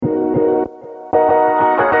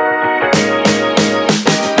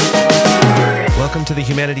to the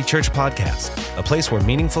Humanity Church podcast, a place where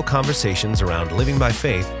meaningful conversations around living by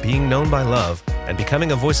faith, being known by love, and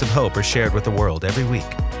becoming a voice of hope are shared with the world every week.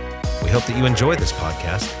 We hope that you enjoy this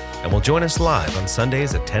podcast and will join us live on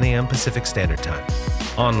Sundays at 10 a.m. Pacific Standard Time,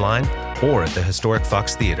 online or at the historic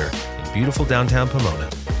Fox Theater in beautiful downtown Pomona.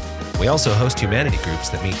 We also host humanity groups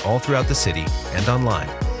that meet all throughout the city and online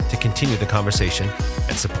to continue the conversation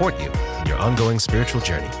and support you in your ongoing spiritual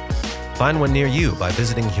journey. Find one near you by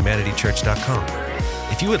visiting humanitychurch.com.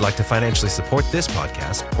 If you would like to financially support this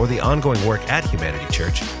podcast or the ongoing work at Humanity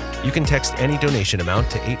Church, you can text any donation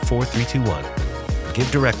amount to 84321 and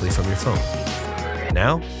give directly from your phone.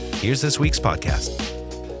 Now, here's this week's podcast.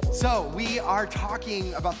 So we are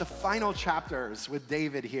talking about the final chapters with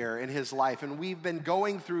David here in his life, and we've been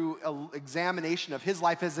going through an examination of his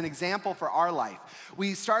life as an example for our life.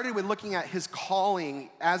 We started with looking at his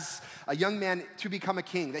calling as a young man to become a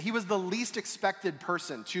king, that he was the least expected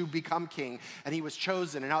person to become king, and he was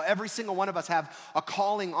chosen. And how every single one of us have a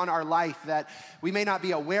calling on our life that we may not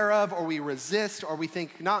be aware of, or we resist, or we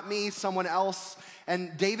think, not me, someone else.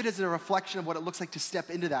 And David is a reflection of what it looks like to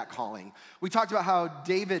step into that calling. We talked about how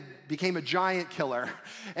David became a giant killer,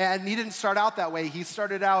 and he didn't start out that way. He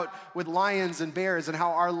started out with lions and bears, and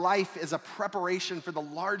how our life is a preparation for the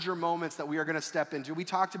larger moments that we are going to step into. We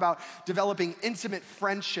talked about developing intimate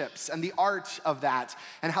friendships and the art of that,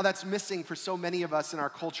 and how that's missing for so many of us in our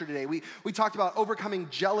culture today. We talked about overcoming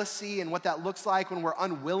jealousy and what that looks like when we're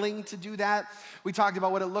unwilling to do that. We talked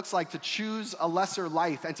about what it looks like to choose a lesser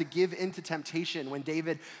life and to give into temptation when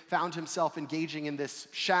David found himself engaging in this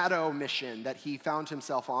shadow mission that he found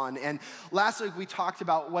himself on. And last week we talked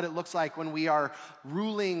about what it looks like when we are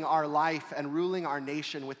ruling our life and ruling our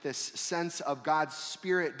nation with this sense of God's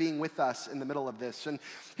Spirit being with us in the middle of this. And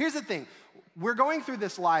here's the thing. We're going through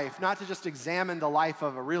this life not to just examine the life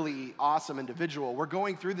of a really awesome individual. We're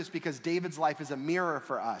going through this because David's life is a mirror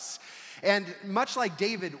for us. And much like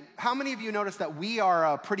David, how many of you notice that we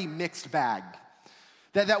are a pretty mixed bag?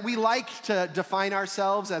 That we like to define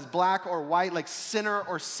ourselves as black or white, like sinner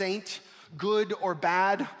or saint, good or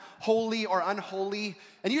bad, holy or unholy.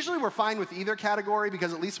 And usually we're fine with either category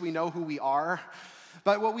because at least we know who we are.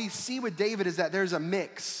 But what we see with David is that there's a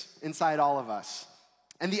mix inside all of us.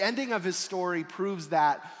 And the ending of his story proves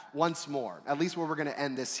that once more, at least where we're going to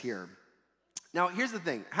end this here. Now, here's the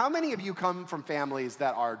thing. How many of you come from families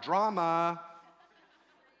that are drama?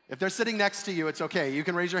 If they're sitting next to you, it's okay. You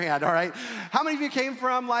can raise your hand, all right? How many of you came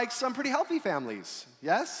from like some pretty healthy families?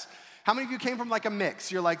 Yes? How many of you came from like a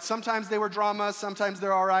mix? You're like, sometimes they were drama, sometimes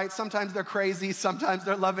they're all right, sometimes they're crazy, sometimes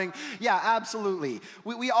they're loving. Yeah, absolutely.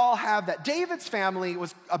 We all have that. David's family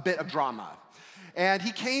was a bit of drama. And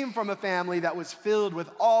he came from a family that was filled with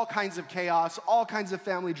all kinds of chaos, all kinds of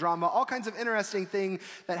family drama, all kinds of interesting things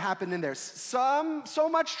that happened in there. So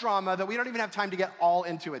much drama that we don't even have time to get all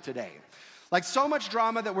into it today. Like so much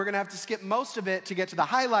drama that we're going to have to skip most of it to get to the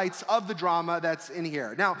highlights of the drama that's in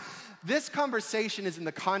here. Now, this conversation is in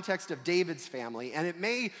the context of David's family, and it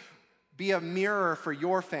may be a mirror for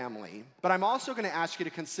your family, but I'm also going to ask you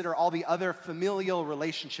to consider all the other familial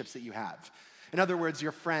relationships that you have. In other words,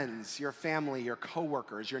 your friends, your family, your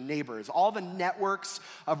coworkers, your neighbors, all the networks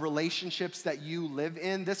of relationships that you live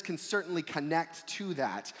in, this can certainly connect to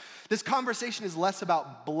that. This conversation is less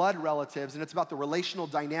about blood relatives, and it's about the relational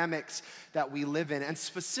dynamics that we live in, and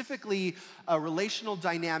specifically a relational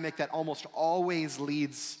dynamic that almost always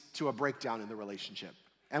leads to a breakdown in the relationship,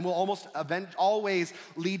 and will always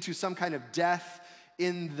lead to some kind of death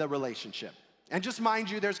in the relationship. And just mind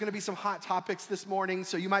you, there's going to be some hot topics this morning,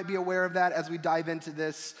 so you might be aware of that as we dive into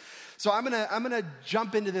this. So I'm going to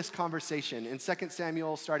jump into this conversation in 2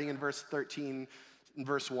 Samuel, starting in verse 13, in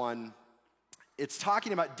verse 1. It's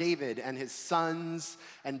talking about David and his sons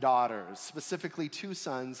and daughters, specifically two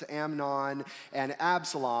sons, Amnon and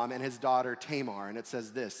Absalom, and his daughter Tamar. And it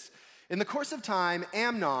says this: in the course of time,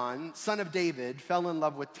 Amnon, son of David, fell in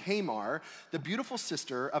love with Tamar, the beautiful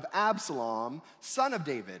sister of Absalom, son of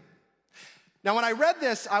David. Now, when I read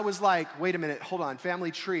this, I was like, wait a minute, hold on,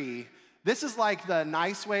 family tree. This is like the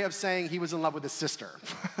nice way of saying he was in love with his sister.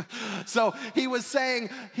 So he was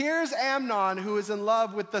saying, here's Amnon who is in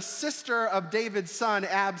love with the sister of David's son,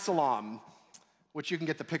 Absalom, which you can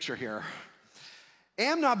get the picture here.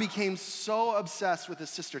 Amnon became so obsessed with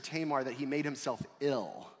his sister Tamar that he made himself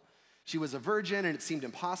ill. She was a virgin, and it seemed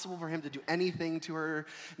impossible for him to do anything to her.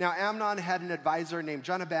 Now, Amnon had an advisor named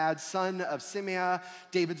Jonadab, son of Shimeah,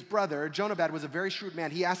 David's brother. Jonadab was a very shrewd man.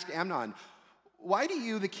 He asked Amnon, why do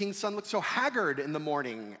you, the king's son, look so haggard in the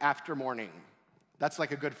morning after morning? That's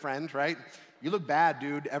like a good friend, right? You look bad,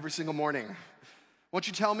 dude, every single morning. Won't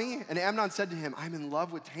you tell me? And Amnon said to him, I'm in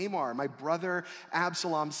love with Tamar, my brother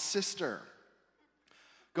Absalom's sister.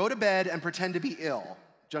 Go to bed and pretend to be ill,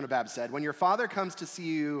 Jonadab said. When your father comes to see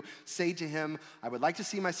you, say to him, I would like to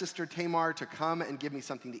see my sister Tamar to come and give me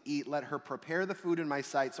something to eat. Let her prepare the food in my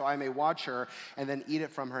sight so I may watch her and then eat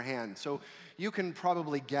it from her hand. So you can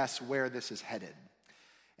probably guess where this is headed.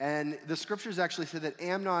 And the scriptures actually say that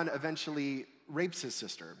Amnon eventually rapes his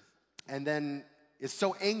sister and then is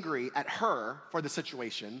so angry at her for the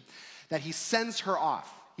situation that he sends her off.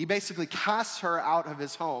 He basically casts her out of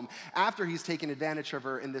his home after he's taken advantage of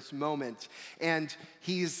her in this moment. And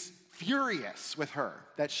he's furious with her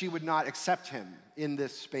that she would not accept him in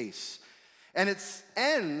this space. And it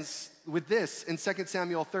ends with this in 2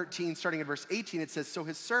 Samuel 13, starting at verse 18. It says, so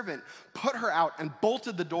his servant put her out and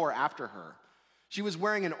bolted the door after her. She was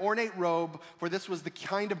wearing an ornate robe, for this was the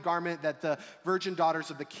kind of garment that the virgin daughters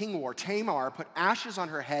of the king wore. Tamar put ashes on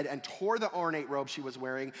her head and tore the ornate robe she was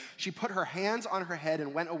wearing. She put her hands on her head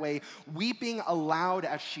and went away, weeping aloud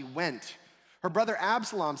as she went. Her brother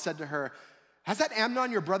Absalom said to her, has that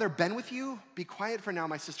Amnon, your brother, been with you? Be quiet for now,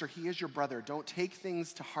 my sister. He is your brother. Don't take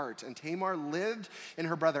things to heart. And Tamar lived in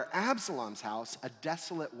her brother Absalom's house, a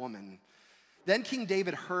desolate woman. Then King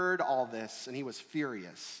David heard all this, and he was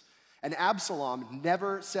furious. And Absalom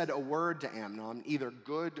never said a word to Amnon, either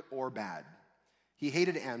good or bad. He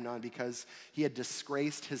hated Amnon because he had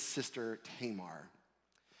disgraced his sister Tamar.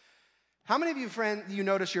 How many of you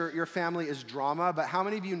notice your family is drama, but how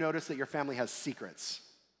many of you notice that your family has secrets?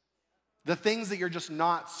 The things that you're just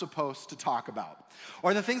not supposed to talk about.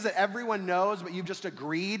 Or the things that everyone knows, but you've just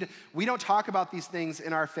agreed, we don't talk about these things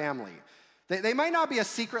in our family. They might not be a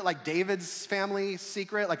secret like David's family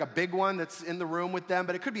secret, like a big one that's in the room with them,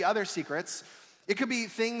 but it could be other secrets. It could be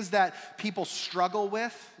things that people struggle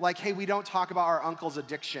with, like, hey, we don't talk about our uncle's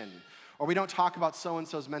addiction, or we don't talk about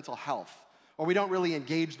so-and-so's mental health, or we don't really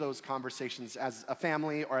engage those conversations as a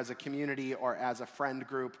family or as a community or as a friend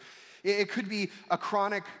group. It could be a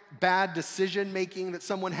chronic bad decision-making that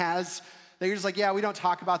someone has. They're just like, yeah, we don't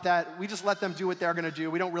talk about that. We just let them do what they're going to do.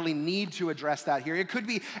 We don't really need to address that here. It could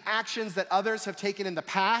be actions that others have taken in the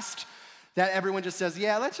past that everyone just says,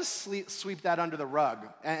 yeah, let's just sweep that under the rug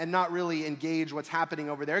and not really engage what's happening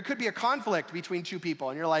over there. It could be a conflict between two people,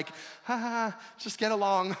 and you're like, just get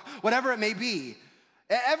along, whatever it may be.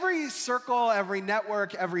 Every circle, every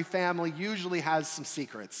network, every family usually has some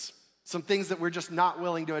secrets. Some things that we're just not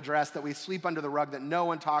willing to address, that we sweep under the rug, that no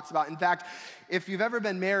one talks about. In fact, if you've ever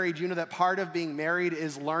been married, you know that part of being married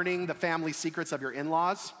is learning the family secrets of your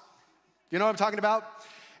in-laws. You know what I'm talking about?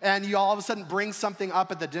 And you all of a sudden bring something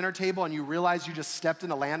up at the dinner table and you realize you just stepped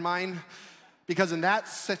in a landmine. Because in that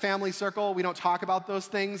family circle, we don't talk about those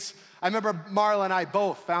things. I remember Marla and I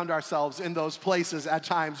both found ourselves in those places at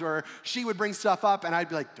times where she would bring stuff up and I'd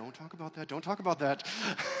be like, don't talk about that, don't talk about that.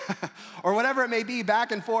 Or whatever it may be,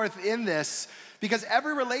 back and forth in this. Because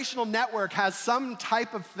every relational network has some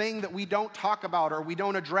type of thing that we don't talk about or we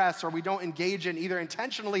don't address or we don't engage in either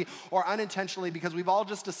intentionally or unintentionally, because we've all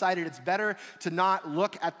just decided it's better to not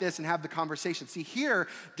look at this and have the conversation. See, here,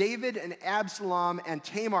 David and Absalom and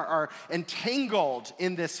Tamar are entangled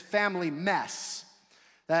in this family mess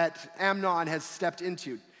that Amnon has stepped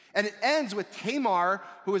into. And it ends with Tamar,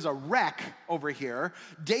 who is a wreck over here.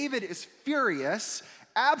 David is furious.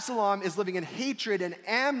 Absalom is living in hatred, and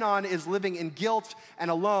Amnon is living in guilt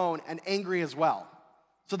and alone and angry as well.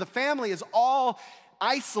 So the family is all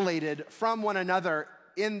isolated from one another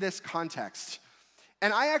in this context.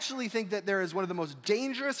 And I actually think that there is one of the most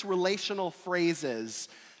dangerous relational phrases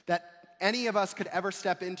that any of us could ever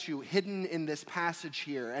step into hidden in this passage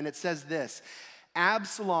here. And it says this: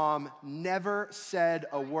 Absalom never said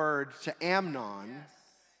a word to Amnon,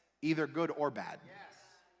 either good or bad.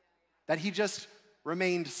 That he just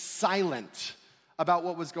remained silent about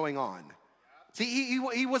what was going on. See,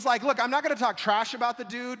 he was like, look, I'm not going to talk trash about the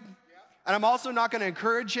dude, and I'm also not going to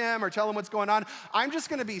encourage him or tell him what's going on. I'm just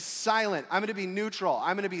going to be silent. I'm going to be neutral.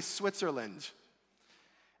 I'm going to be Switzerland.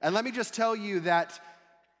 And let me just tell you that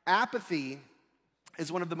apathy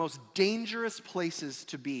is one of the most dangerous places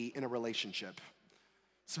to be in a relationship,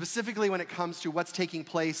 specifically when it comes to what's taking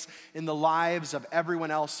place in the lives of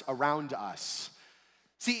everyone else around us.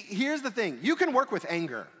 See, here's the thing. You can work with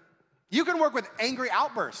anger. You can work with angry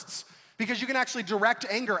outbursts because you can actually direct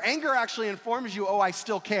anger. Anger actually informs you, oh, I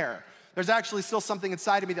still care. There's actually still something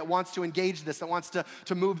inside of me that wants to engage this, that wants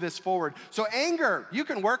to move this forward. So anger, you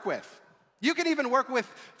can work with. You can even work with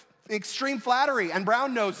extreme flattery and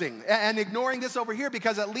brown-nosing and ignoring this over here,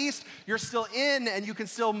 because at least you're still in and you can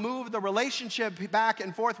still move the relationship back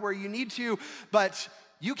and forth where you need to, but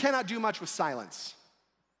you cannot do much with silence.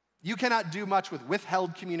 You cannot do much with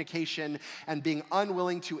withheld communication and being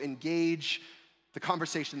unwilling to engage the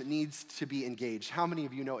conversation that needs to be engaged. How many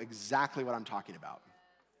of you know exactly what I'm talking about?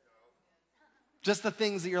 Just the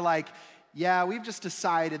things that you're like, yeah, we've just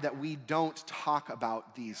decided that we don't talk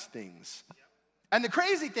about these things. And the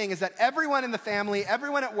crazy thing is that everyone in the family,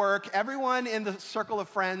 everyone at work, everyone in the circle of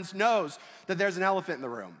friends knows that there's an elephant in the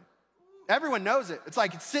room. Everyone knows it. It's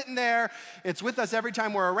like it's sitting there. It's with us every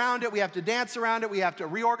time we're around it. We have to dance around it. We have to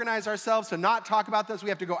reorganize ourselves to not talk about this. We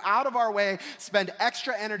have to go out of our way, spend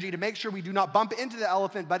extra energy to make sure we do not bump into the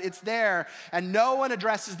elephant, but it's there, and no one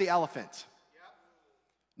addresses the elephant.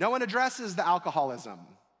 No one addresses the alcoholism.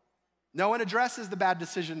 No one addresses the bad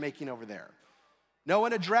decision-making over there. No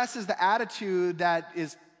one addresses the attitude that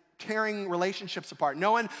is tearing relationships apart.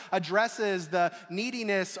 No one addresses the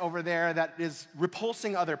neediness over there that is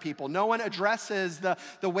repulsing other people. No one addresses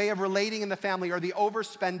the way of relating in the family, or the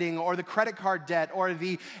overspending, or the credit card debt, or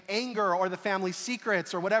the anger, or the family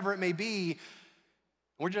secrets, or whatever it may be.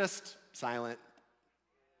 We're just silent.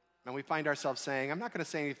 And we find ourselves saying, I'm not going to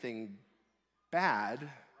say anything bad,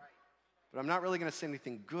 but I'm not really going to say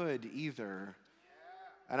anything good either.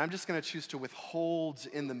 And I'm just going to choose to withhold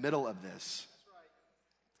in the middle of this.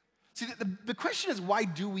 See, the question is, why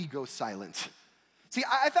do we go silent? See,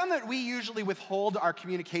 I found that we usually withhold our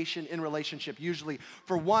communication in relationship, usually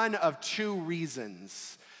for one of two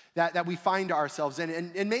reasons that we find ourselves in.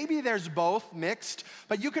 And maybe there's both mixed,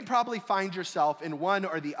 but you can probably find yourself in one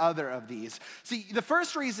or the other of these. See, the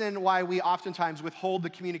first reason why we oftentimes withhold the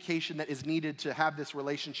communication that is needed to have this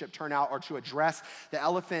relationship turn out, or to address the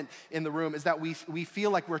elephant in the room, is that we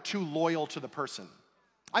feel like we're too loyal to the person.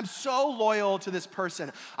 I'm so loyal to this person.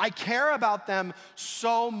 I care about them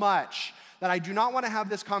so much that I do not want to have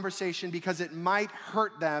this conversation because it might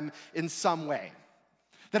hurt them in some way.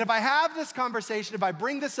 That if I have this conversation, if I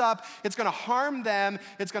bring this up, it's going to harm them,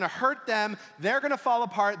 it's going to hurt them, they're going to fall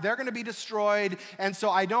apart, they're going to be destroyed, and so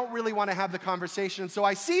I don't really want to have the conversation. So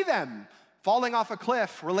I see them falling off a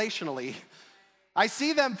cliff relationally. I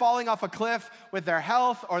see them falling off a cliff with their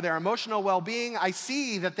health or their emotional well-being. I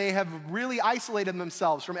see that they have really isolated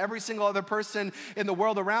themselves from every single other person in the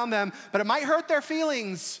world around them, but it might hurt their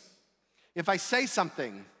feelings if I say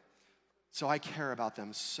something. So I care about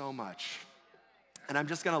them so much, and I'm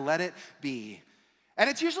just gonna let it be. And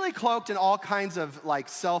it's usually cloaked in all kinds of like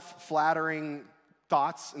self-flattering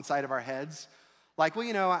thoughts inside of our heads. Like,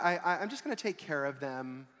 well, I'm just gonna take care of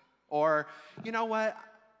them. Or, you know what?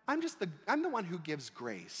 I'm the one who gives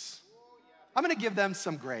grace. I'm going to give them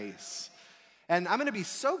some grace. And I'm going to be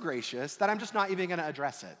so gracious that I'm just not even going to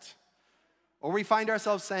address it. Or we find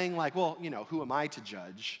ourselves saying like, well, who am I to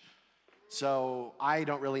judge? So I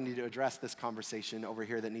don't really need to address this conversation over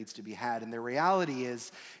here that needs to be had. And the reality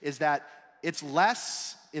is that it's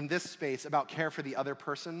less in this space about care for the other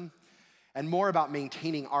person and more about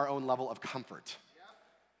maintaining our own level of comfort.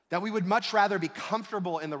 That we would much rather be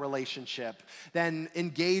comfortable in the relationship than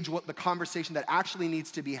engage with the conversation that actually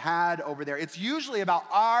needs to be had over there. It's usually about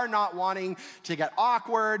our not wanting to get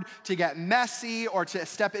awkward, to get messy, or to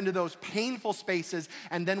step into those painful spaces,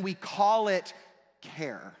 and then we call it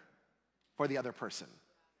care for the other person.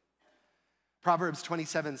 Proverbs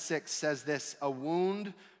 27:6 says this: a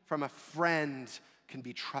wound from a friend can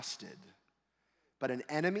be trusted, but an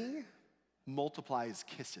enemy multiplies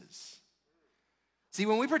kisses. See,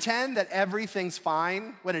 when we pretend that everything's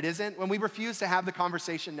fine when it isn't, when we refuse to have the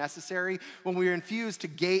conversation necessary, when we refuse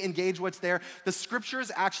to engage what's there, the scriptures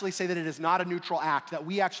actually say that it is not a neutral act, that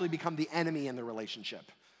we actually become the enemy in the relationship.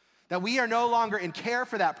 That we are no longer in care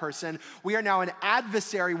for that person, we are now an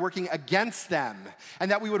adversary working against them.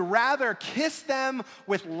 And that we would rather kiss them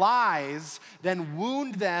with lies than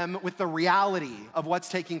wound them with the reality of what's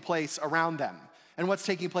taking place around them and what's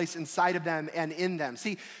taking place inside of them and in them.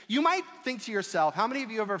 See, you might think to yourself, how many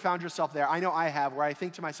of you ever found yourself there? I know I have, where I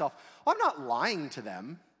think to myself, I'm not lying to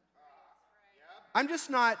them. I'm just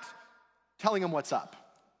not telling them what's up.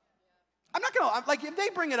 Like if they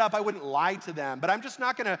bring it up, I wouldn't lie to them, but I'm just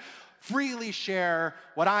not gonna freely share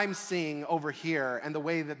what I'm seeing over here and the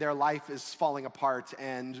way that their life is falling apart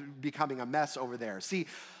and becoming a mess over there. See,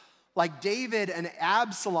 like David and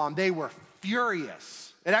Absalom, they were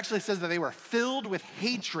furious. It actually says that they were filled with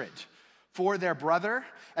hatred for their brother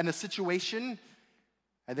and the situation,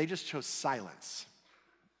 and they just chose silence.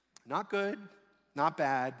 Not good, not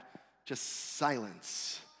bad, just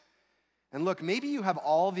silence. And look, maybe you have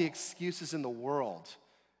all the excuses in the world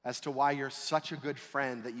as to why you're such a good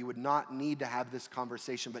friend that you would not need to have this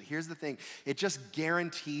conversation. But here's the thing, it just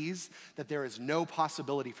guarantees that there is no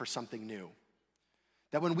possibility for something new.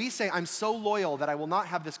 That when we say, I'm so loyal that I will not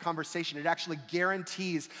have this conversation, it actually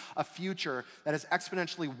guarantees a future that is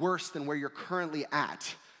exponentially worse than where you're currently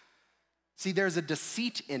at. See, there's a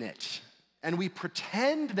deceit in it, and we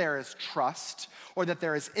pretend there is trust or that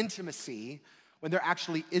there is intimacy when there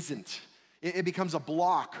actually isn't. It becomes a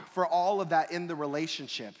block for all of that in the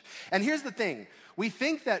relationship. And here's the thing. We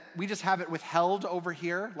think that we just have it withheld over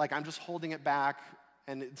here, like I'm just holding it back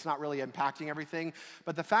and it's not really impacting everything.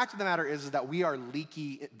 But the fact of the matter is that we are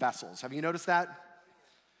leaky vessels. Have you noticed that?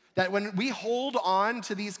 That when we hold on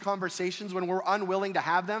to these conversations, when we're unwilling to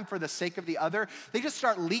have them for the sake of the other, they just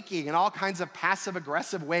start leaking in all kinds of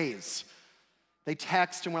passive-aggressive ways. They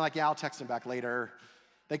text, and we're like, yeah, I'll text them back later.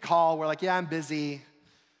 They call, we're like, yeah, I'm busy.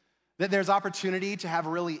 That there's opportunity to have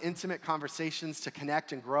really intimate conversations, to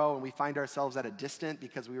connect and grow, and we find ourselves at a distance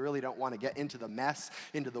because we really don't want to get into the mess,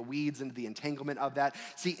 into the weeds, into the entanglement of that.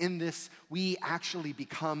 See, in this, we actually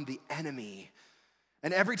become the enemy.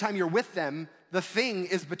 And every time you're with them, the thing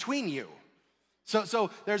is between you. So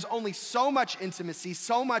there's only so much intimacy,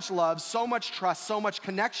 so much love, so much trust, so much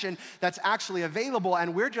connection that's actually available,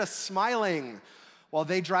 and we're just smiling while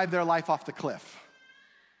they drive their life off the cliff.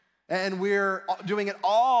 And we're doing it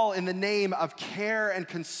all in the name of care and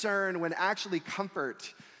concern when actually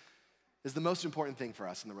comfort is the most important thing for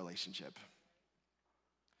us in the relationship.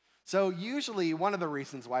 So usually one of the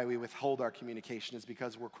reasons why we withhold our communication is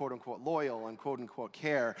because we're quote unquote loyal and quote unquote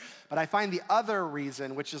care. But I find the other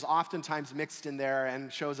reason, which is oftentimes mixed in there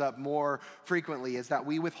and shows up more frequently, is that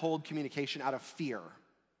we withhold communication out of fear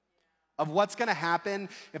of what's gonna happen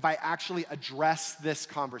if I actually address this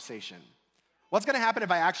conversation. What's gonna happen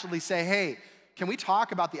if I actually say, hey, can we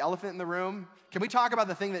talk about the elephant in the room? Can we talk about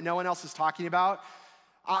the thing that no one else is talking about?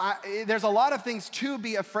 There's a lot of things to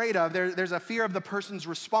be afraid of. There's a fear of the person's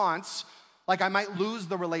response, like I might lose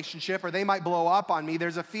the relationship or they might blow up on me.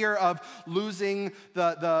 There's a fear of losing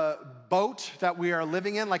the boat that we are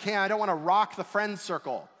living in, like, hey, I don't wanna rock the friend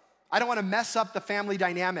circle. I don't wanna mess up the family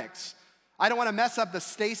dynamics. I don't wanna mess up the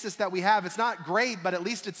stasis that we have. It's not great, but at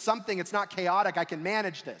least it's something. It's not chaotic. I can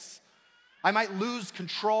manage this. I might lose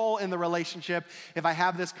control in the relationship if I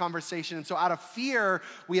have this conversation. And so out of fear,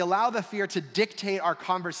 we allow the fear to dictate our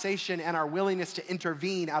conversation and our willingness to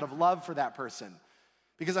intervene out of love for that person.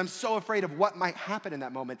 Because I'm so afraid of what might happen in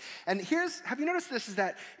that moment. And have you noticed this, is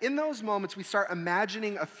that in those moments, we start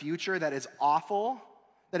imagining a future that is awful,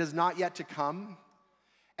 that is not yet to come.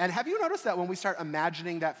 And have you noticed that when we start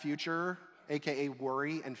imagining that future, AKA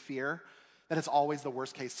worry and fear, that it's always the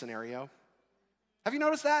worst case scenario? Have you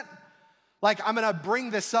noticed that? Like, I'm gonna bring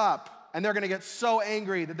this up, and they're gonna get so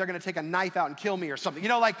angry that they're gonna take a knife out and kill me or something. You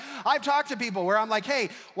know, like, I've talked to people where I'm like, hey,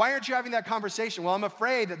 why aren't you having that conversation? Well, I'm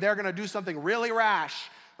afraid that they're gonna do something really rash.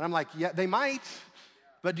 And I'm like, yeah, they might.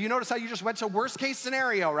 But do you notice how you just went to worst case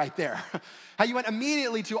scenario right there? How you went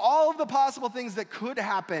immediately to all of the possible things that could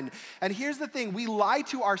happen. And here's the thing, we lie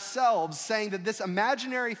to ourselves saying that this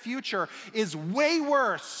imaginary future is way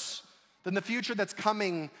worse than the future that's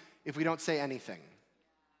coming if we don't say anything.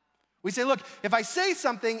 We say, look, if I say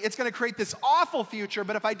something, it's gonna create this awful future,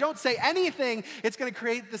 but if I don't say anything, it's gonna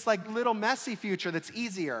create this like little messy future that's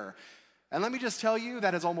easier. And let me just tell you,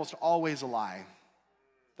 that is almost always a lie.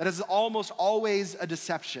 That is almost always a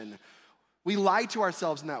deception. We lie to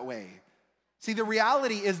ourselves in that way. See, the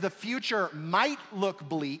reality is the future might look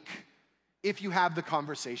bleak if you have the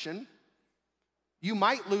conversation. You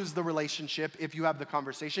might lose the relationship if you have the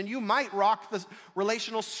conversation. You might rock the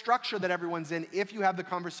relational structure that everyone's in if you have the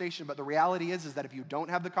conversation. But the reality is that if you don't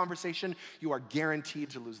have the conversation, you are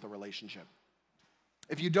guaranteed to lose the relationship.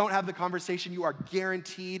 If you don't have the conversation, you are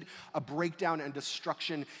guaranteed a breakdown and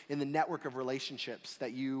destruction in the network of relationships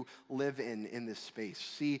that you live in this space.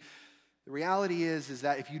 See, the reality is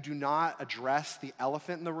that if you do not address the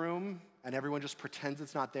elephant in the room and everyone just pretends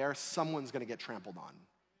it's not there, someone's gonna get trampled on.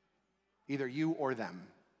 Either you or them.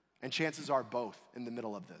 And chances are both in the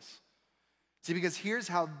middle of this. See, because here's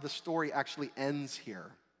how the story actually ends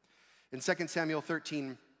here. In 2 Samuel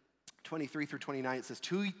 13, 23 through 29, it says,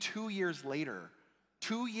 two years later,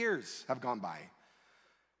 2 years have gone by.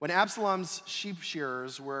 When Absalom's sheep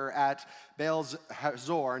shearers were at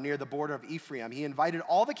Baal-Hazor near the border of Ephraim, he invited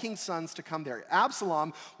all the king's sons to come there.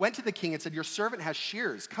 Absalom went to the king and said, your servant has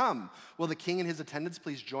shears. Come, will the king and his attendants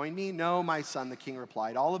please join me? No, my son, the king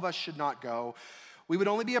replied. All of us should not go. We would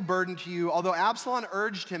only be a burden to you. Although Absalom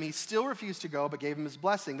urged him, he still refused to go, but gave him his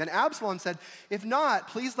blessing. Then Absalom said, if not,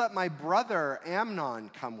 please let my brother Amnon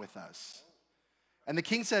come with us. And the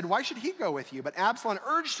king said, why should he go with you? But Absalom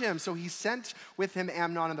urged him, so he sent with him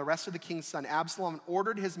Amnon and the rest of the king's son. Absalom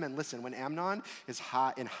ordered his men, listen, when Amnon is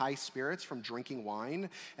in high spirits from drinking wine,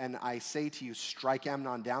 and I say to you, strike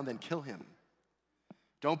Amnon down, then kill him.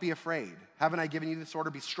 Don't be afraid. Haven't I given you this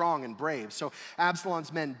order? Be strong and brave. So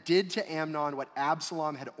Absalom's men did to Amnon what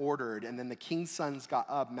Absalom had ordered, and then the king's sons got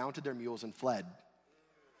up, mounted their mules, and fled.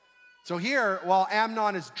 So here, while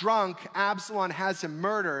Amnon is drunk, Absalom has him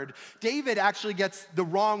murdered. David actually gets the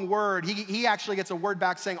wrong word. He actually gets a word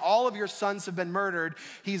back saying, all of your sons have been murdered.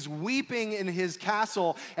 He's weeping in his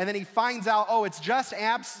castle, and then he finds out, oh, it's just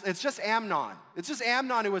Amnon. It's just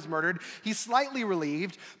Amnon who was murdered. He's slightly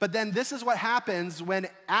relieved, but then this is what happens when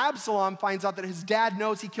Absalom finds out that his dad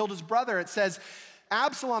knows he killed his brother. It says,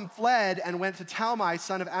 Absalom fled and went to Talmai,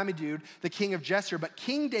 son of Ammihud, the king of Geshur, but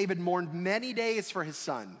King David mourned many days for his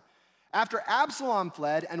son. After Absalom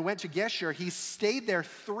fled and went to Geshur, he stayed there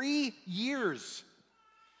 3 years.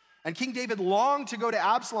 And King David longed to go to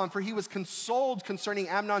Absalom, for he was consoled concerning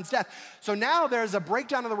Amnon's death. So now there's a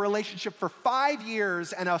breakdown of the relationship for 5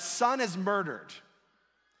 years, and a son is murdered.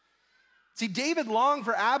 See, David longed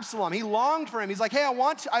for Absalom. He longed for him. He's like, hey,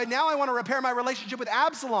 now I want to repair my relationship with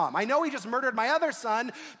Absalom. I know he just murdered my other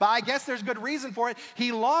son, but I guess there's good reason for it.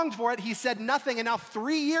 He longed for it. He said nothing, and now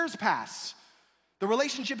 3 years pass. The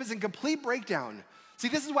relationship is in complete breakdown. See,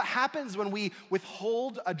 this is what happens when we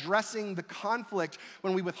withhold addressing the conflict,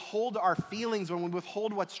 when we withhold our feelings, when we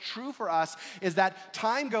withhold what's true for us, is that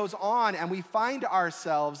time goes on and we find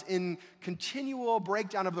ourselves in continual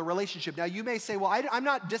breakdown of the relationship. Now, you may say, well, I'm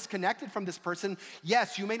not disconnected from this person.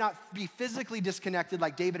 Yes, you may not be physically disconnected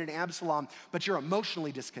like David and Absalom, but you're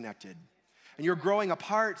emotionally disconnected. And you're growing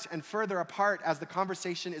apart and further apart as the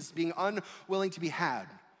conversation is being unwilling to be had.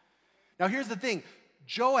 Now, here's the thing.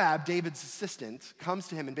 Joab, David's assistant, comes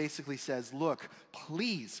to him and basically says, look,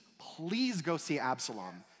 please go see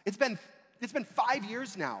Absalom. It's been 5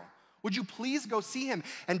 years now. Would you please go see him?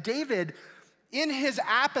 And David, in his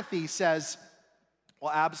apathy, says,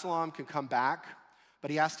 well, Absalom can come back,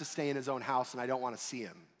 but he has to stay in his own house, and I don't want to see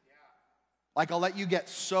him. Like, I'll let you get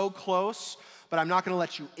so close, but I'm not going to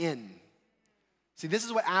let you in. See, this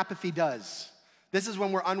is what apathy does. This is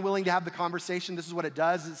when we're unwilling to have the conversation. This is what it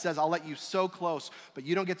does. It says, I'll let you so close, but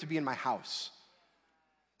you don't get to be in my house.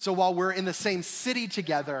 So while we're in the same city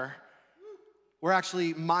together, we're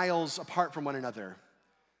actually miles apart from one another.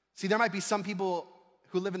 See, there might be some people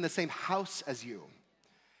who live in the same house as you,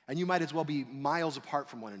 and you might as well be miles apart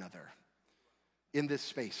from one another in this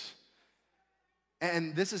space.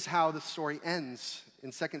 And this is how the story ends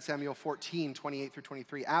in 2 Samuel 14, 28 through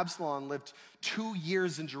 23. Absalom lived 2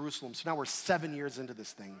 years in Jerusalem, so now we're 7 years into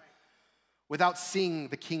this thing, without seeing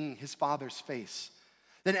the king, his father's face.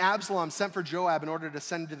 Then Absalom sent for Joab in order to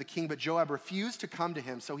send to the king, but Joab refused to come to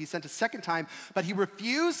him. So he sent a second time, but he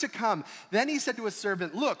refused to come. Then he said to his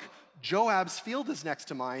servant, look, Joab's field is next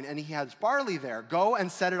to mine, and he has barley there. Go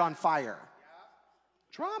and set it on fire.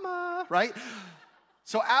 Drama, right?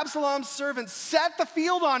 So Absalom's servant set the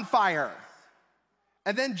field on fire.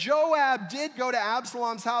 And then Joab did go to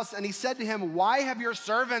Absalom's house, and he said to him, why have your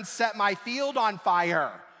servants set my field on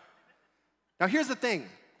fire? Now here's the thing.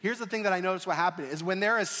 Here's the thing that I noticed what happened is when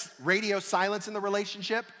there is radio silence in the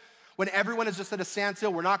relationship, when everyone is just at a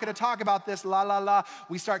standstill, we're not going to talk about this, la, la, la,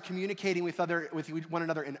 we start communicating with one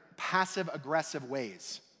another in passive-aggressive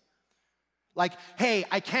ways. Like, hey,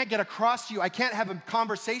 I can't get across to you. I can't have a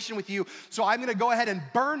conversation with you, so I'm going to go ahead and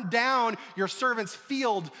burn down your servant's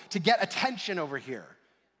field to get attention over here,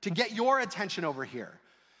 to get your attention over here.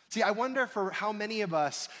 See, I wonder for how many of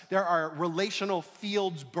us there are relational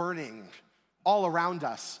fields burning all around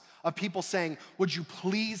us of people saying, would you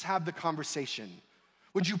please have the conversation?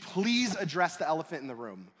 Would you please address the elephant in the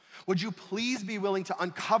room? Would you please be willing to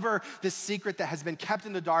uncover this secret that has been kept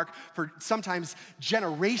in the dark for sometimes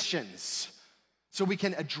generations? So we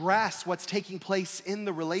can address what's taking place in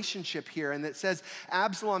the relationship here. And it says,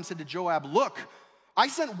 Absalom said to Joab, look, I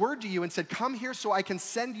sent word to you and said, come here so I can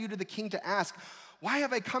send you to the king to ask, why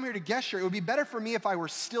have I come here to Geshur? It would be better for me if I were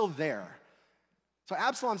still there. So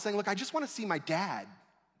Absalom's saying, look, I just want to see my dad.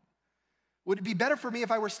 Would it be better for me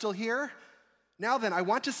if I were still here? Now then, I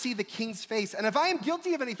want to see the king's face. And if I am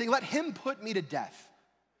guilty of anything, let him put me to death.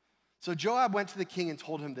 So Joab went to the king and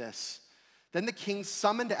told him this. Then the king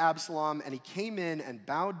summoned Absalom, and he came in and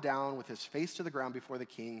bowed down with his face to the ground before the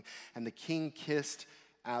king, and the king kissed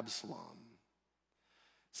Absalom.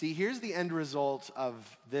 See, here's the end result of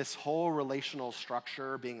this whole relational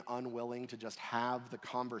structure being unwilling to just have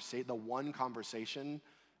the one conversation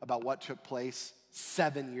about what took place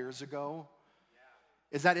 7 years ago,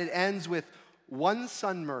 is that it ends with one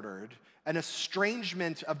son murdered, an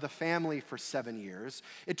estrangement of the family for 7 years.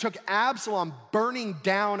 It took Absalom burning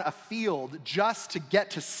down a field just to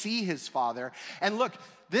get to see his father. And look,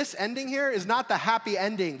 this ending here is not the happy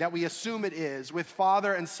ending that we assume it is, with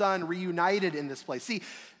father and son reunited in this place. See,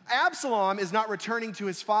 Absalom is not returning to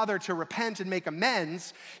his father to repent and make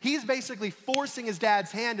amends. He's basically forcing his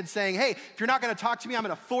dad's hand and saying, hey, if you're not going to talk to me, I'm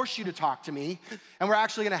going to force you to talk to me. And we're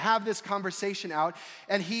actually going to have this conversation out.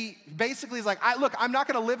 And he basically is like, look, I'm not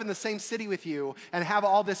going to live in the same city with you and have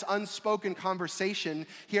all this unspoken conversation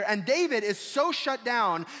here. And David is so shut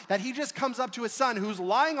down that he just comes up to his son who's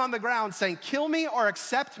lying on the ground saying, kill me or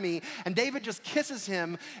accept me. And David just kisses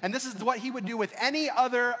him. And this is what he would do with any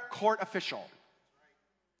other court official.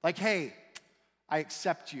 Like, hey, I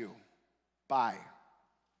accept you. Bye.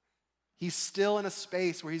 He's still in a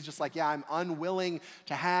space where he's just like, yeah, I'm unwilling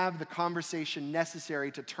to have the conversation necessary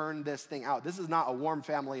to turn this thing out. This is not a warm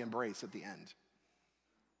family embrace at the end.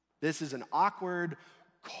 This is an awkward,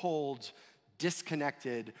 cold,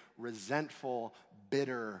 disconnected, resentful,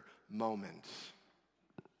 bitter moment.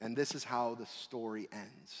 And this is how the story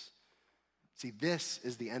ends. See, this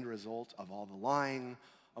is the end result of all the lying,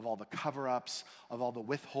 of all the cover-ups, of all the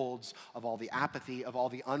withholds, of all the apathy, of all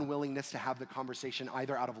the unwillingness to have the conversation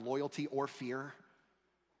either out of loyalty or fear,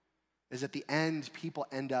 is at the end, people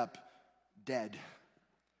end up dead.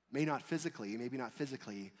 Maybe not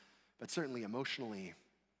physically, but certainly emotionally.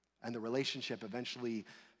 And the relationship eventually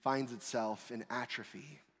finds itself in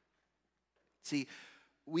atrophy. See,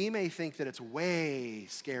 we may think that it's way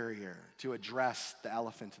scarier to address the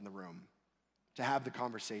elephant in the room, to have the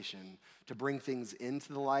conversation, to bring things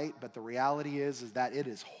into the light, but the reality is that it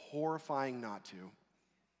is horrifying not to.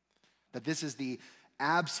 That this is the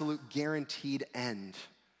absolute guaranteed end.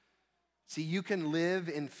 See, you can live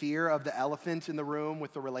in fear of the elephant in the room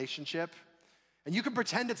with the relationship, and you can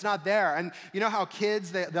pretend it's not there. And you know how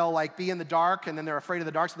kids, they'll like be in the dark, and then they're afraid of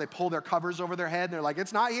the dark, so they pull their covers over their head, and they're like,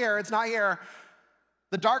 it's not here, it's not here.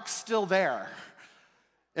 The dark's still there.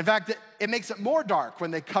 In fact, it makes it more dark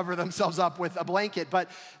when they cover themselves up with a blanket, but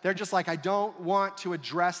they're just like, I don't want to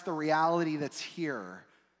address the reality that's here.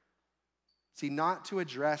 See, not to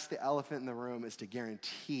address the elephant in the room is to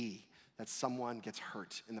guarantee that someone gets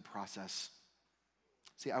hurt in the process.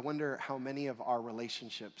 See, I wonder how many of our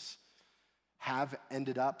relationships have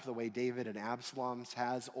ended up the way David and Absalom's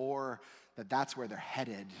has, or that's where they're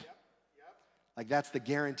headed. Like that's the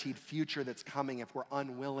guaranteed future that's coming if we're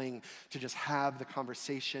unwilling to just have the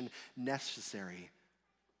conversation necessary.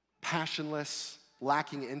 Passionless,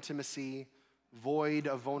 lacking intimacy, void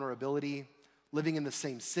of vulnerability, living in the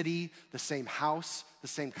same city, the same house, the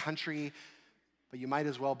same country, but you might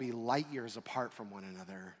as well be light years apart from one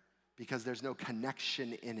another because there's no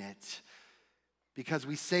connection in it. Because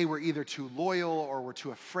we say we're either too loyal or we're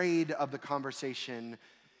too afraid of the conversation.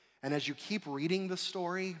 And as you keep reading the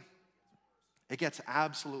story, it gets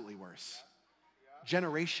absolutely worse.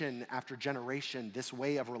 Generation after generation, this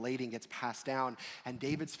way of relating gets passed down, and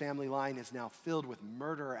David's family line is now filled with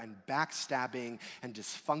murder and backstabbing and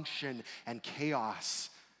dysfunction and chaos.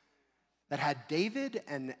 That had David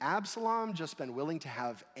and Absalom just been willing to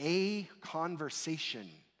have a conversation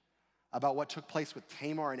about what took place with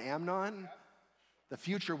Tamar and Amnon, the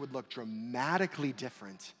future would look dramatically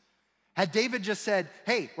different. Had David just said,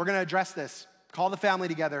 hey, we're going to address this, call the family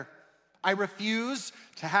together. I refuse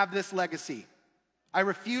to have this legacy. I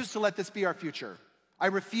refuse to let this be our future. I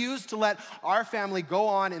refuse to let our family go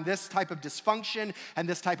on in this type of dysfunction and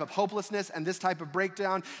this type of hopelessness and this type of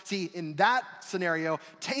breakdown. See, in that scenario,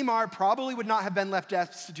 Tamar probably would not have been left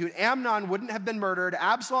destitute. Amnon wouldn't have been murdered.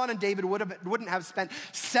 Absalom and David wouldn't have spent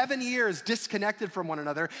 7 years disconnected from one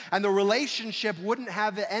another. And the relationship wouldn't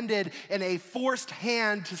have ended in a forced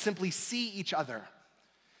hand to simply see each other.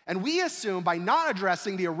 And we assume by not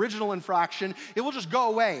addressing the original infraction, it will just go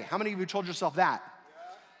away. How many of you told yourself that?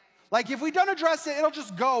 Like if we don't address it, it'll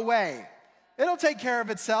just go away. It'll take care of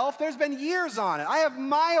itself. There's been years on it. I have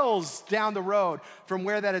miles down the road from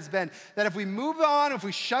where that has been. That if we move on, if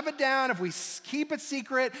we shove it down, if we keep it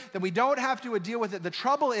secret, then we don't have to deal with it. The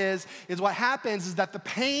trouble is what happens is that the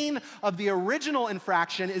pain of the original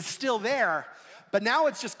infraction is still there. But now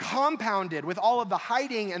it's just compounded with all of the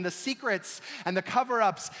hiding and the secrets and the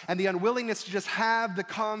cover-ups and the unwillingness to just have the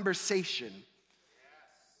conversation.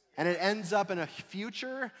 And it ends up in a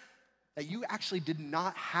future that you actually did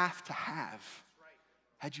not have to have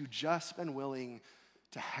had you just been willing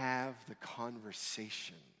to have the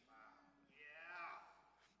conversation.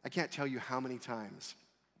 I can't tell you how many times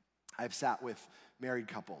I've sat with married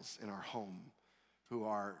couples in our home who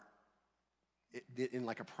are in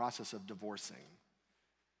like a process of divorcing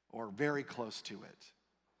or very close to it.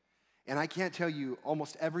 And I can't tell you,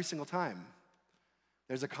 almost every single time,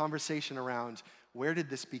 there's a conversation around, where did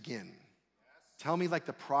this begin? Tell me like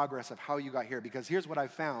the progress of how you got here, because here's what I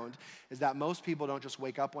found is that most people don't just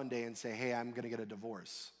wake up one day and say, hey, I'm gonna get a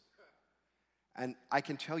divorce. And I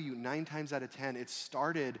can tell you 9 times out of 10, it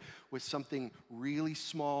started with something really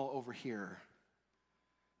small over here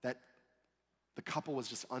that the couple was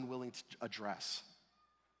just unwilling to address.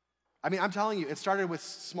 I mean, I'm telling you, it started with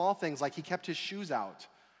small things like he kept his shoes out,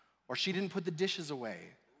 or she didn't put the dishes away,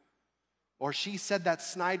 or she said that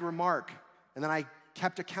snide remark, and then I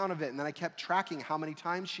kept account of it, and then I kept tracking how many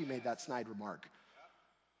times she made that snide remark.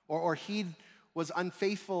 Or he was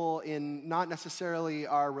unfaithful in not necessarily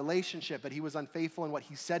our relationship, but he was unfaithful in what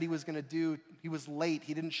he said he was gonna do. He was late,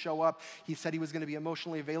 he didn't show up. He said he was gonna be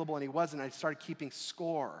emotionally available, and he wasn't. I started keeping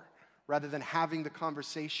score rather than having the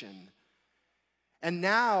conversation. And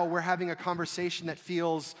now we're having a conversation that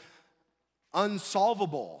feels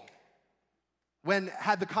unsolvable. When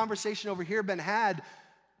had the conversation over here been had,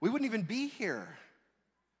 we wouldn't even be here.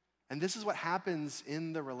 And this is what happens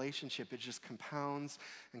in the relationship. It just compounds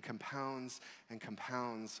and compounds and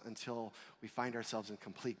compounds until we find ourselves in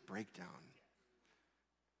complete breakdown.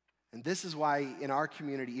 And this is why in our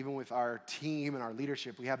community, even with our team and our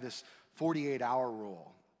leadership, we have this 48-hour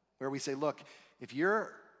rule where we say, look, if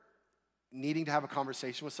you're needing to have a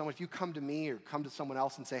conversation with someone, if you come to me or come to someone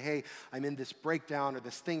else and say, hey, I'm in this breakdown, or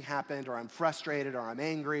this thing happened, or I'm frustrated, or I'm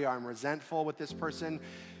angry, or I'm resentful with this person,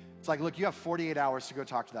 it's like, look, you have 48 hours to go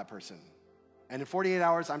talk to that person. And in 48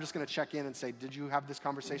 hours, I'm just gonna check in and say, did you have this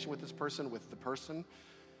conversation with this person, with the person?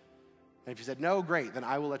 And if you said no, great, then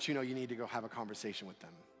I will let you know you need to go have a conversation with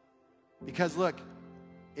them. Because look,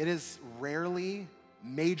 it is rarely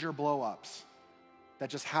major blow-ups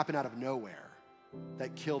that just happen out of nowhere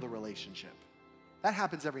that kill the relationship. That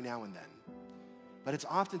happens every now and then. But it's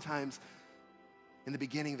oftentimes in the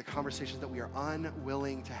beginning, the conversations that we are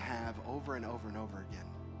unwilling to have over and over and over again.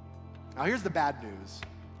 Now here's the bad news.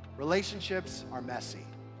 Relationships are messy,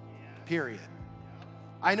 period.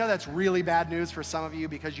 I know that's really bad news for some of you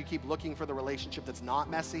because you keep looking for the relationship that's not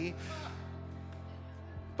messy.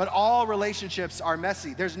 But all relationships are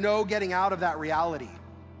messy. There's no getting out of that reality.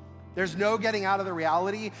 There's no getting out of the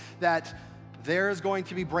reality that there's going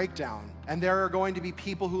to be breakdown, and there are going to be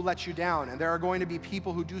people who let you down, and there are going to be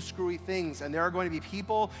people who do screwy things, and there are going to be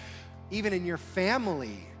people, even in your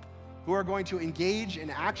family, who are going to engage in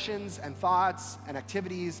actions and thoughts and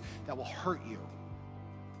activities that will hurt you,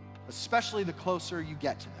 especially the closer you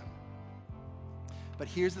get to them. But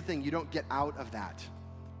here's the thing, you don't get out of that.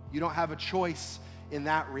 You don't have a choice in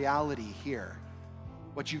that reality here.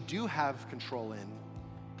 What you do have control in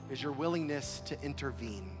is your willingness to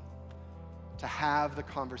intervene, to have the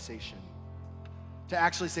conversation, to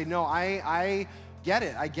actually say, no, I get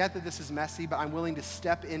it. I get that this is messy, but I'm willing to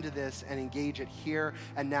step into this and engage it here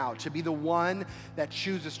and now, to be the one that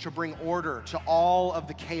chooses to bring order to all of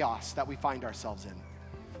the chaos that we find ourselves in.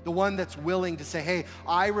 The one that's willing to say, hey,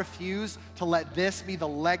 I refuse to let this be the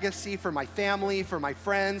legacy for my family, for my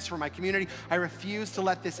friends, for my community. I refuse to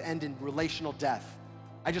let this end in relational death.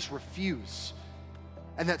 I just refuse.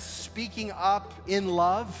 And that speaking up in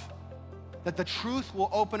love, that the truth will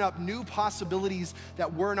open up new possibilities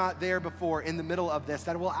that were not there before in the middle of this,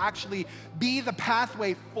 that it will actually be the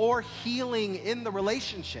pathway for healing in the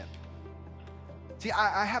relationship. See,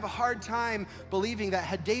 I have a hard time believing that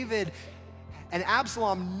had David and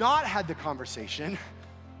Absalom not had the conversation,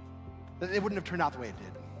 that it wouldn't have turned out the way it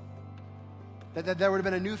did. That there would have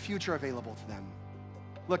been a new future available to them.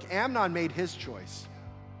 Look, Amnon made his choice.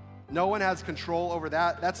 No one has control over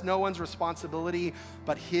that. That's no one's responsibility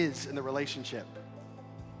but his in the relationship.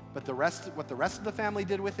 But what the rest of the family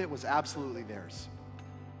did with it was absolutely theirs.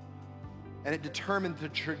 And it determined the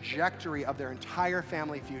trajectory of their entire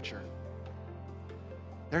family future.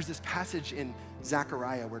 There's this passage in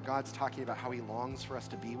Zechariah where God's talking about how he longs for us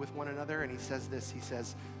to be with one another, and he says this, he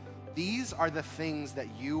says, these are the things that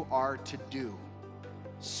you are to do.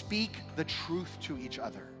 Speak the truth to each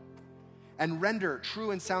other, and render true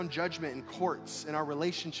and sound judgment in courts in our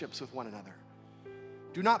relationships with one another.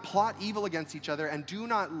 Do not plot evil against each other, and do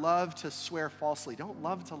not love to swear falsely. Don't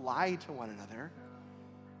love to lie to one another.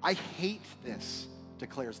 I hate this,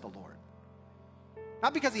 declares the Lord.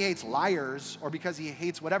 Not because he hates liars or because he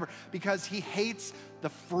hates whatever, because he hates the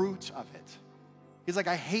fruit of it. He's like,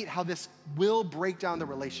 I hate how this will break down the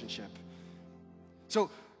relationship. So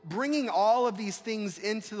bringing all of these things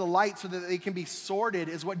into the light so that they can be sorted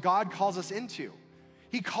is what God calls us into.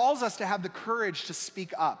 He calls us to have the courage to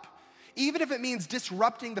speak up, even if it means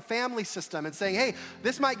disrupting the family system and saying, hey,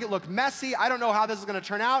 this might look messy. I don't know how this is going to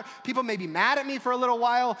turn out. People may be mad at me for a little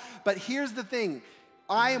while, but here's the thing.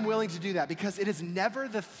 I am willing to do that because it is never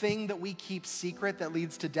the thing that we keep secret that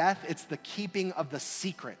leads to death. It's the keeping of the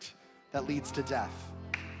secret that leads to death.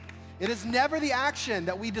 It is never the action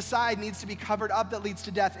that we decide needs to be covered up that leads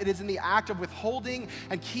to death. It is in the act of withholding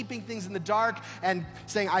and keeping things in the dark and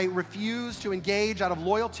saying, I refuse to engage out of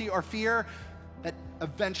loyalty or fear, that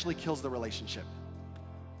eventually kills the relationship.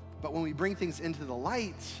 But when we bring things into the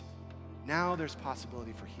light, now there's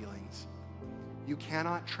possibility for healings. You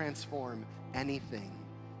cannot transform anything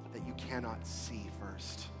that you cannot see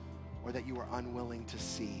first, or that you are unwilling to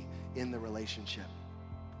see in the relationship.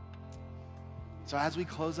 So as we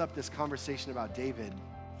close up this conversation about David,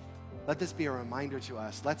 let this be a reminder to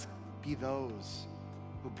us. Let's be those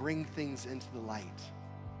who bring things into the light,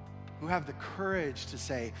 who have the courage to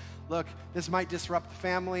say, look, this might disrupt the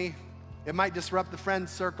family, it might disrupt the friend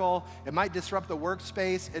circle, it might disrupt the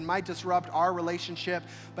workspace, it might disrupt our relationship,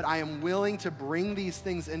 but I am willing to bring these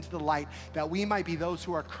things into the light that we might be those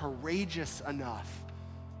who are courageous enough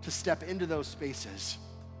to step into those spaces,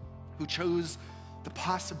 who chose the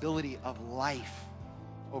possibility of life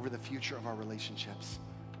over the future of our relationships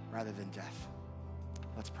rather than death.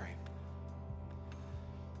 Let's pray.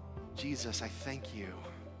 Jesus, I thank you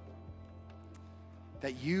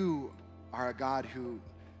that you are a God who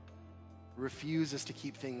refuses to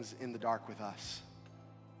keep things in the dark with us.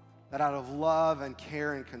 That out of love and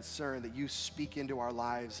care and concern that you speak into our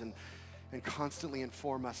lives and constantly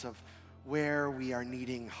inform us of where we are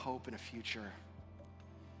needing hope and a future.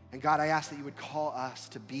 And God, I ask that you would call us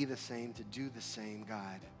to be the same, to do the same,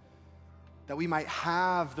 God. That we might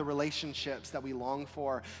have the relationships that we long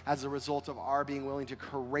for as a result of our being willing to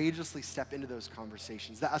courageously step into those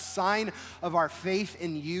conversations. That a sign of our faith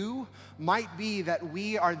in you might be that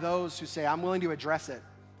we are those who say, I'm willing to address it.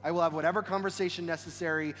 I will have whatever conversation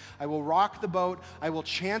necessary. I will rock the boat. I will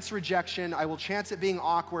chance rejection. I will chance it being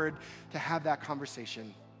awkward to have that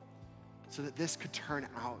conversation so that this could turn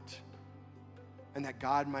out and that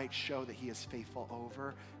God might show that he is faithful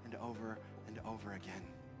over and over and over again.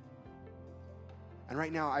 And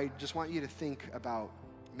right now, I just want you to think about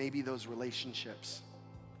maybe those relationships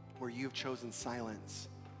where you've chosen silence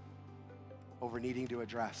over needing to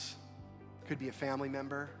address. Could be a family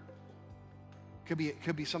member.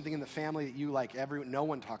 Could be something in the family that you like. No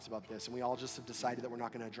one talks about this, and we all just have decided that we're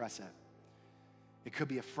not going to address it. It could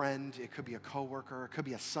be a friend. It could be a coworker. It could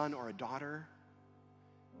be a son or a daughter.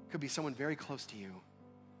 It could be someone very close to you.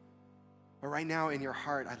 But right now in your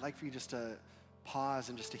heart, I'd like for you just to pause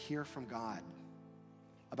and just to hear from God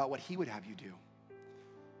about what he would have you do.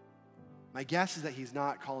 My guess is that he's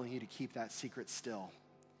not calling you to keep that secret still,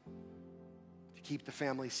 to keep the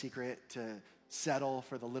family secret, to settle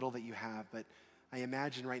for the little that you have, but I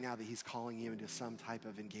imagine right now that he's calling you into some type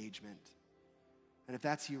of engagement. And if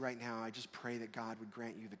that's you right now, I just pray that God would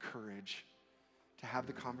grant you the courage to have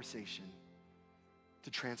the conversation, to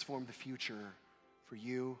transform the future for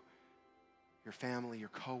you, your family, your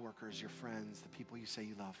coworkers, your friends, the people you say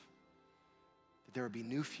you love. That there would be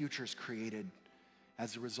new futures created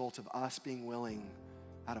as a result of us being willing,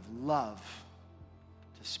 out of love,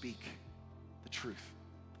 to speak the truth.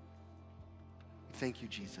 Thank you,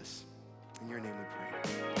 Jesus. In your name we pray.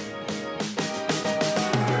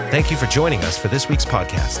 Thank you for joining us for this week's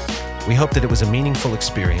podcast. We hope that it was a meaningful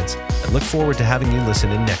experience and look forward to having you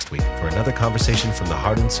listen in next week for another conversation from the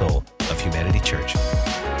heart and soul of Humanity Church.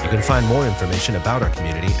 You can find more information about our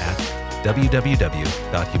community at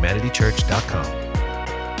www.humanitychurch.com.